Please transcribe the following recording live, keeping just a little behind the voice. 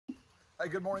Hey,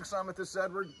 good morning, Summit. This is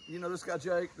Edward. You know this guy,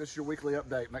 Jake. This is your weekly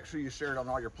update. Make sure you share it on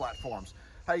all your platforms.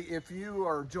 Hey, if you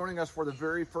are joining us for the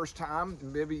very first time,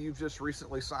 maybe you've just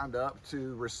recently signed up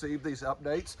to receive these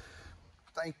updates.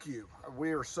 Thank you.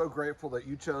 We are so grateful that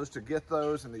you chose to get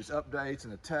those and these updates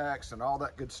and the text and all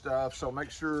that good stuff. So make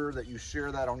sure that you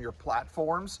share that on your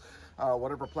platforms,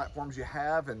 whatever platforms you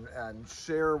have, and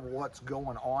share what's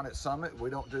going on at Summit.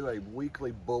 We don't do a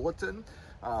weekly bulletin.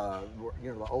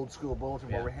 You know, the old school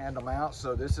bulletin where we hand them out.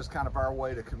 So this is kind of our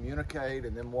way to communicate,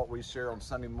 and then what we share on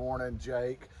Sunday morning.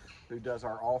 Jake, who does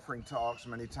our offering talks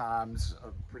many times,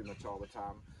 pretty much all the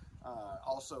time,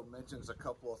 also mentions a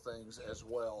couple of things as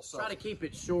well. So try to keep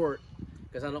it short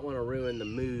because I don't want to ruin the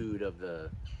mood of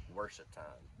the worship time.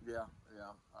 Yeah.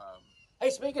 Hey,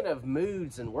 speaking of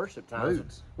moods and worship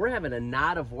times, we're having a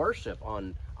night of worship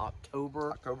on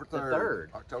October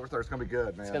 3rd. October 3rd. It's going to be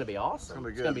good, man. It's going to be awesome. It's going to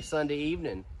be good. It's going to be Sunday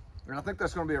evening. And I think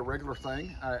that's going to be a regular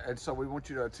thing. And so we want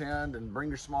you to attend and bring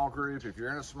your small group. If you're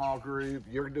in a small group,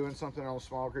 you're doing something on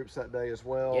small groups that day as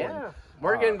well. Yeah. And,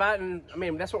 we're inviting, I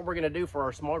mean, that's what we're going to do for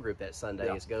our small group that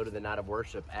Sunday is go to the night of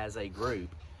worship as a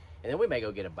group. And then we may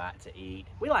go get a bite to eat.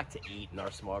 We like to eat in our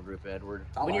small group, Edward.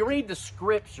 When you read the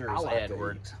scriptures,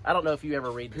 Edward, I don't know if you ever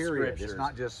read the scriptures. It's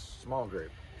not just small group.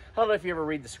 I don't know if you ever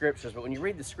read the scriptures, but when you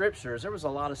read the scriptures, there was a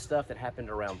lot of stuff that happened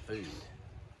around food.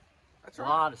 That's right. A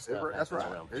lot of stuff. That's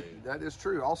right. That is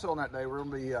true. Also on that day, we're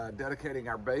going to be dedicating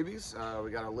our babies.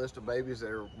 We got a list of babies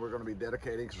that we're going to be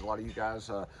dedicating because a lot of you guys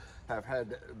have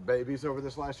had babies over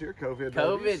this last year. COVID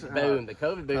boom, the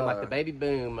COVID boom, like the baby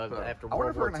boom of after World War II. I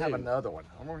wonder if we're going to have another one.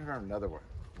 I wonder if we're going to have another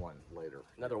one later.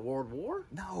 Another World War?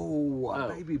 No, a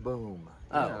baby boom.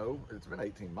 You know, it's been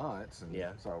 18 months. And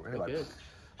so anyway. Good.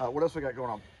 What else we got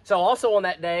going on? So also on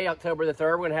that day, October the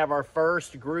 3rd, we're going to have our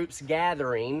first groups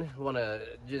gathering. I want to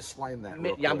just explain that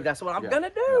real quick. That's what I'm going to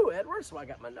do, Edward. So I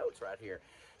got my notes right here.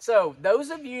 So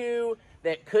those of you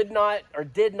that could not or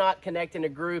did not connect in a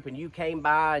group and you came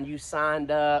by and you signed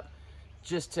up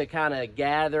just to kind of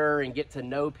gather and get to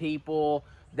know people,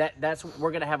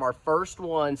 we're going to have our first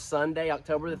one Sunday,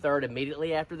 October the 3rd,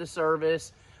 immediately after the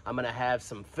service. I'm going to have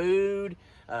some food.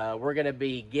 We're going to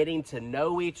be getting to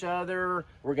know each other.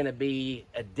 We're going to be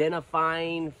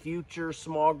identifying future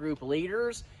small group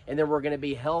leaders. And then we're going to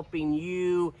be helping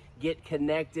you get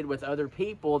connected with other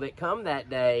people that come that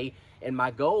day. And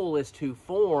my goal is to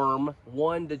form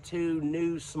 1 to 2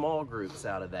 new small groups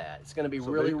out of that. It's going to be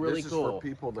really cool. This is for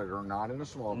people that are not in a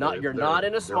small group. You're not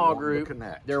in a small group.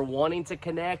 They're wanting to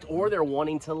connect, or they're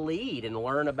wanting to lead and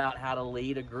learn about how to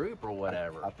lead a group or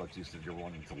whatever. I thought you said you're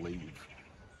wanting to leave.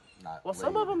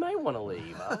 Some of them may want to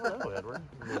leave. I don't know, Edward.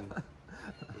 I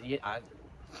mean, I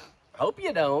hope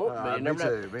you don't, but you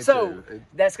never know. So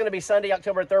that's going to be Sunday,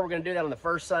 October 3rd. We're going to do that on the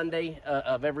first Sunday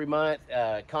of every month.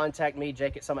 Contact me,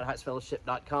 Jake at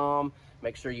summitheightsfellowship.com.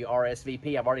 Make sure you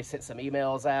RSVP. I've already sent some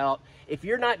emails out. If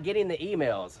you're not getting the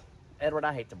emails, Edward,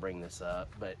 I hate to bring this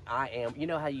up, but I am. You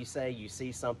know how you say you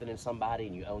see something in somebody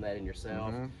and you own that in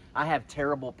yourself? I have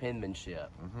terrible penmanship.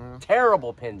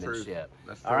 Terrible penmanship.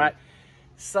 That's true. All right.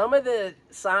 Some of the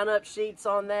sign-up sheets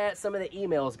on that, some of the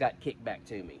emails got kicked back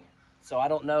to me. So I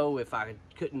don't know if I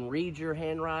couldn't read your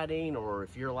handwriting or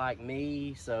if you're like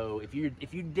me. So if you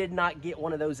did not get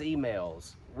one of those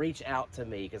emails, reach out to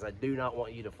me because I do not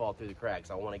want you to fall through the cracks.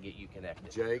 I want to get you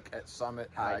connected. Jake at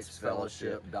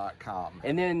summitheightsfellowship.com.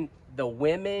 And then the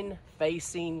Women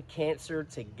Facing Cancer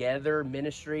Together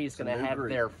Ministry is going to have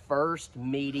their first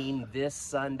meeting this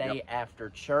Sunday after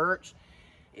church.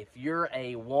 If you're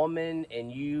a woman and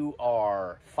you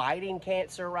are fighting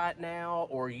cancer right now,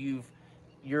 or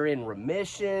you're in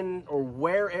remission, or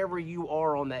wherever you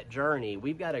are on that journey,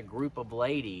 we've got a group of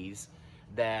ladies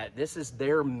that this is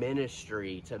their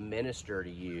ministry to minister to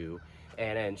you.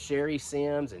 And Sherry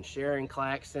Sims and Sharon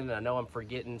Claxton, I know I'm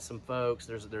forgetting some folks.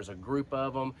 There's a group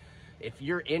of them. If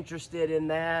you're interested in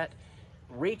that,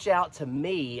 reach out to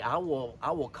me. I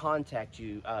will contact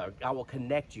you. I will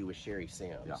connect you with Sherry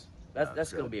Sims. Yeah.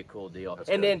 That's going to be a cool deal.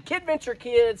 And then Kid Venture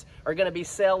Kids are going to be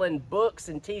selling books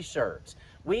and t-shirts.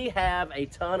 We have a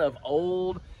ton of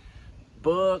old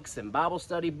books and Bible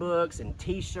study books and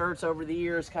t-shirts over the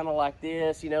years, kind of like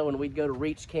this. You know, when we'd go to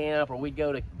Reach Camp or we'd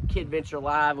go to Kid Venture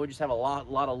Live, we just have a lot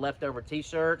of leftover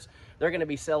t-shirts. They're going to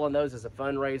be selling those as a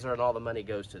fundraiser, and all the money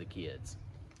goes to the kids.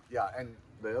 Yeah, and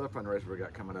the other fundraiser we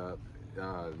got coming up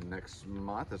next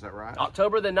month, is that right?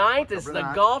 October the 9th is the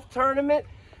golf tournament.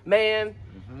 Man,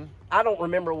 I don't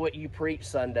remember what you preached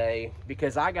Sunday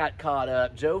because I got caught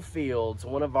up. Joe Fields,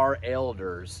 one of our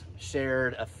elders,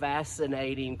 shared a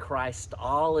fascinating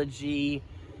Christology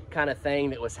kind of thing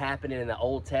that was happening in the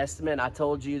Old Testament. I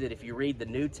told you that if you read the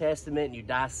New Testament and you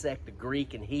dissect the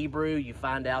Greek and Hebrew, you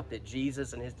find out that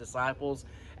Jesus and his disciples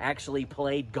actually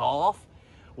played golf.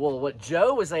 Well, what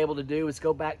Joe was able to do is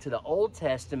go back to the Old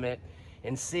Testament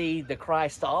and see the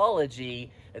Christology.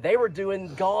 They were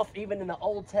doing golf even in the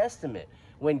Old Testament.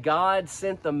 When God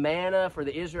sent the manna for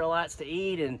the Israelites to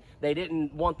eat and they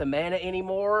didn't want the manna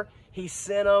anymore, he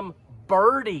sent them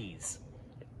birdies.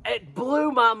 It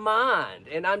blew my mind.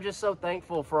 And I'm just so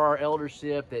thankful for our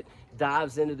eldership that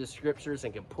dives into the scriptures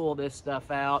and can pull this stuff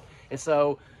out. And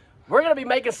so we're going to be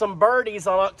making some birdies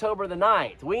on October the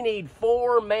 9th. We need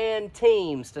 4-man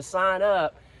teams to sign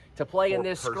up to play in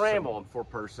this scramble. Four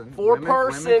person.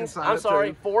 I'm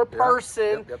sorry, 4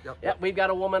 person. Yep. We've got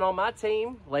a woman on my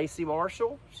team, Lacey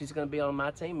Marshall. She's going to be on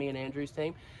my team, me and Andrew's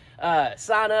team.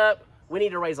 Sign up. We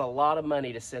need to raise a lot of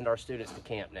money to send our students to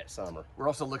camp next summer. We're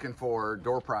also looking for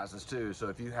door prizes too. So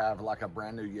if you have like a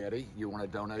brand new Yeti you want to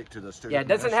donate to the student, yeah, it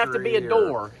doesn't have to be a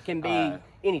door. It can be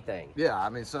anything. Yeah, I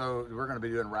mean, so we're going to be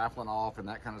doing raffling off and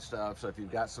that kind of stuff. So if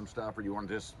you've got some stuff or you want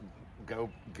to just go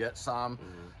get some,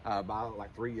 buy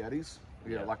like 3 Yetis.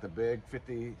 You know, like the big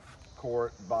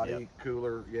 50-quart body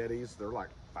cooler Yetis. They're like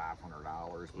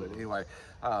 $500. But anyway,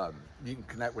 you can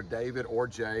connect with David or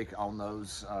Jake on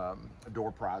those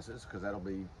door prizes because that'll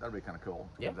be kind of cool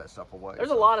to give that stuff away.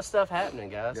 There's a lot of stuff happening,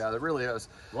 guys. Yeah, there really is.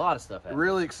 A lot of stuff happening.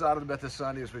 Really excited about this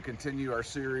Sunday as we continue our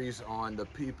series on the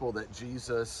people that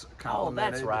Jesus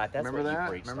complimented. Oh, that's right. That's Remember what that? you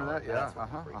preached Remember on.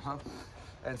 that? Yeah.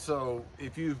 And so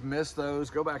if you've missed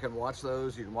those, go back and watch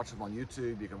those. You can watch them on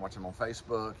YouTube. You can watch them on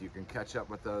Facebook. You can catch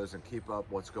up with those and keep up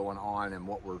what's going on and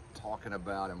what we're talking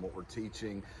about and what we're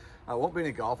teaching. Won't be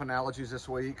any golf analogies this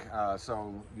week,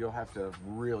 so you'll have to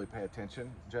really pay attention,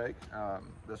 Jake,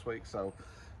 this week. So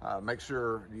make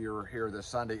sure you're here this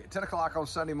Sunday. 10 o'clock on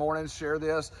Sunday mornings, share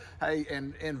this. Hey,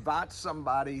 and invite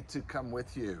somebody to come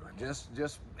with you.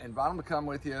 Just invite them to come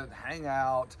with you, hang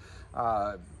out.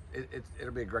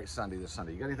 It'll be a great Sunday this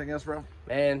Sunday. You got anything else, bro?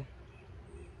 Man,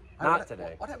 not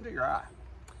today. What happened to your eye?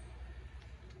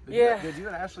 Did you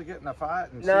and Ashley get in a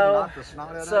fight and knock the snot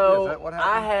out of you? Is that what happened?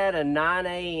 I had a 9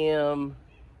 a.m.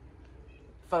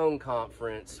 phone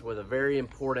conference with a very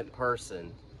important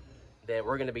person that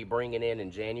we're going to be bringing in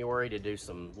January to do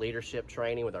some leadership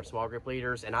training with our small group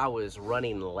leaders, and I was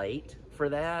running late for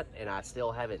that, and I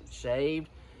still haven't shaved.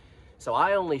 So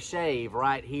I only shave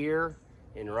right here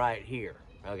and right here.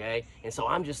 Okay, and so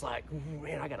I'm just like,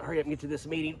 man, I gotta hurry up and get to this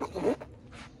meeting,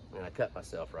 and I cut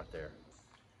myself right there.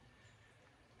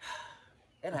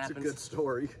 It happens. It's a good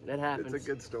story. It happens. It's a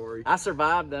good story. I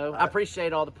survived though. I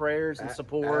appreciate all the prayers and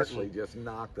support. Ashley just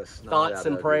knocked the snot thoughts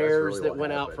and prayers really that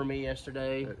went out for me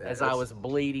yesterday as I was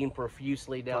bleeding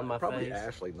profusely down my probably face.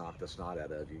 Ashley knocked the snot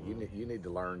out of you. You need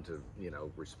to learn to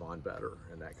respond better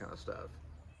and that kind of stuff.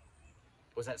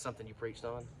 Was that something you preached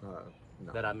on?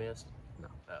 No. That I missed? No.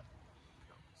 Oh.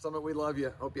 Summit, we love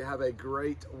you. Hope you have a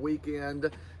great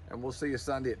weekend, and we'll see you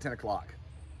Sunday at 10 o'clock.